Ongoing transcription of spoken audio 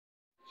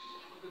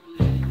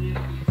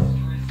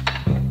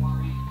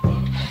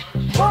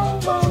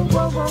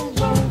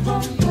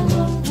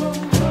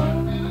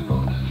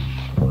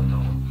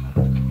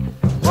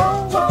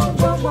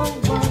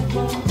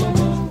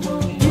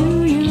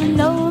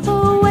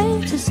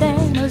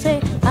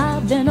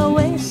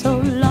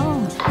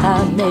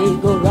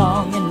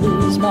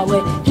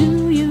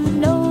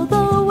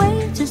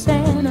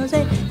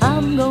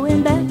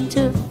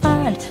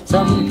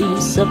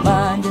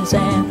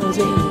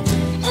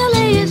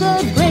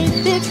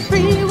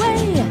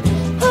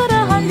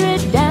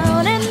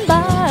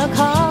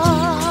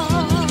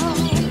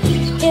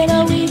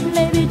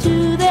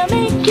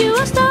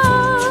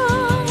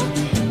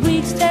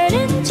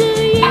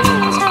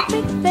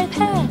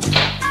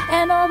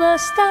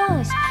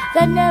stars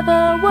that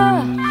never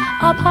were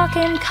are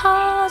parking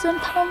cars and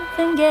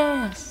pumping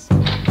gas.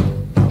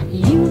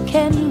 You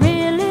can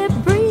really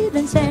breathe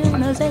in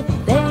San Jose.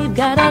 They've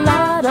got a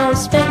lot of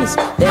space.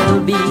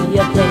 There'll be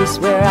a place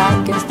where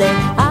I can stay.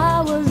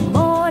 I was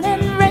born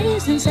and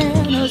raised in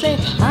San Jose.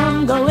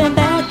 I'm going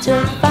back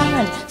to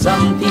find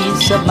some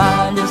peace of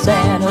mind in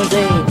San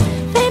Jose.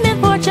 Fame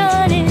and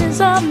fortune is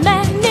a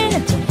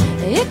magnet.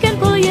 It can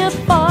pull you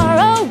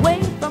far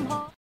away from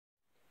home.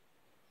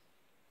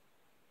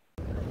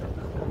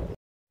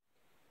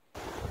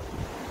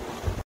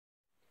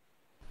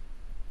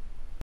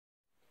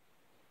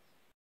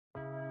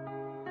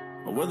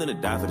 I'm willing to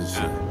die for this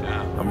shit.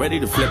 I'm ready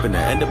to flip and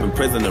end up in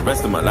prison the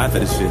rest of my life for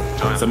this shit.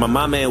 So my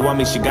mama ain't want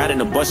me, she got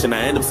an abortion,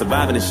 I end up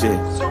surviving this shit.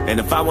 And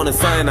if I want a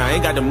son, I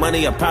ain't got the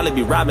money, I'll probably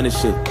be robbing this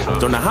shit.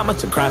 Don't know how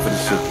much I cry for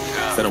this shit.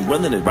 Said I'm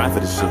willing to ride for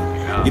this shit.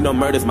 You know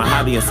murder's my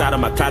hobby, inside of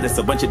my closet's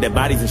a bunch of dead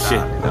bodies and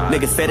shit.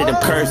 Niggas said it, I'm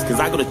cursed, cause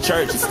I go to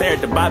church and stare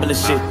at the Bible and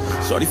shit.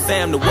 Shorty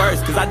say I'm the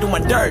worst, cause I do my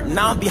dirt, and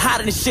I don't be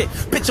hiding this shit.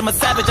 Bitch, I'm a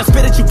savage, I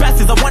spit at you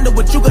bastards, I wonder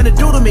what you gonna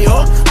do to me,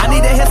 oh. I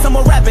need to hear some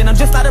more rapping, I'm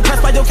just not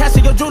impressed by your cash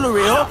and your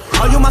jewelry, oh.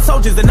 All you my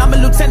soldiers, and I'm a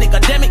lieutenant,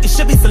 goddammit, you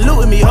should be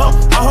saluting me, ho.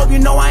 I hope you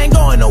know I ain't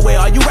going nowhere,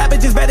 all you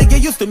rappers just better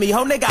get used to me,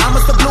 ho. Nigga, I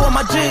must have blew on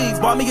my G's,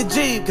 bought me a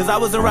Jeep, cause I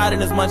wasn't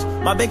riding as much.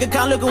 My bank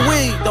account looking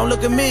weak, don't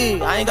look at me,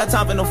 I ain't got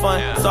time for no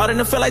fun. Starting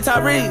to feel like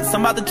Tyrese,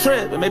 I'm about to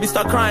trip, and maybe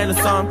start crying or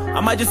something.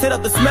 I might just hit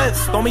up the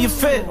Smiths, throw me a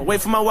fit,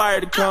 wait for my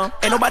wire to come.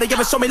 Ain't nobody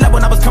ever show me love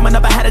when I was coming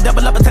up, I had to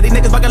double up and tell these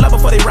niggas fucking love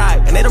before they ride.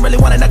 And they don't really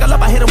wanna knuckle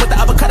up, I hit them with the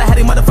uppercut, I had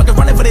these motherfuckers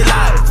running for their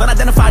lives.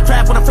 Unidentified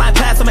craft when I'm flying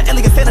past, I'm an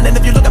alien standing, and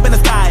if you look up in the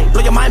sky,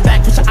 blow your mind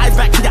back, put your eyes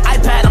back to your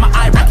iPad, I'm an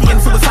Iraqi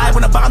and suicide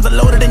when the bombs are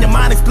loaded and your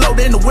mind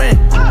exploded in the wind.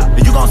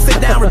 And you gon' sit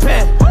down,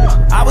 repent.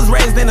 I was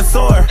raised in a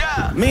sword,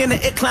 me and the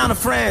it clown are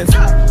friends.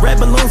 Red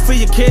balloons for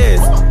your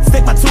kids,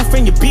 stick my tooth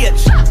in your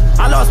bitch.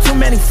 I lost too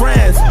many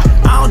friends,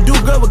 I don't do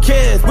good with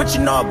kids. What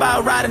you know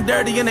about riding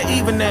dirty in the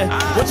evening?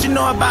 What you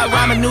know about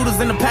ramen noodles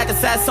in a pack of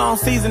Sasson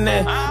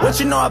seasoning? What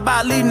you know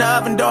about leaving the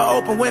oven door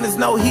open when there's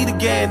no heat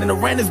again? And the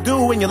rent is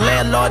due and your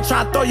landlord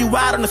trying to throw you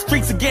out on the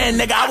streets again.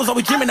 Nigga, I was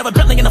always dreaming of a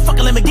building in a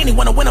fucking Lamborghini.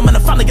 Wanna win them and I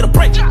finally get a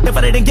break. If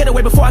I didn't get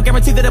away before, I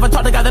guarantee that if I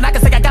talk to God, then I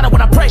can say I got it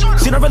when I pray.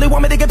 She don't really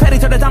want me to get petty,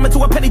 turn the dime into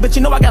a penny, but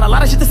you know I got a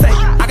lot of shit to say.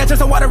 I got just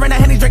some water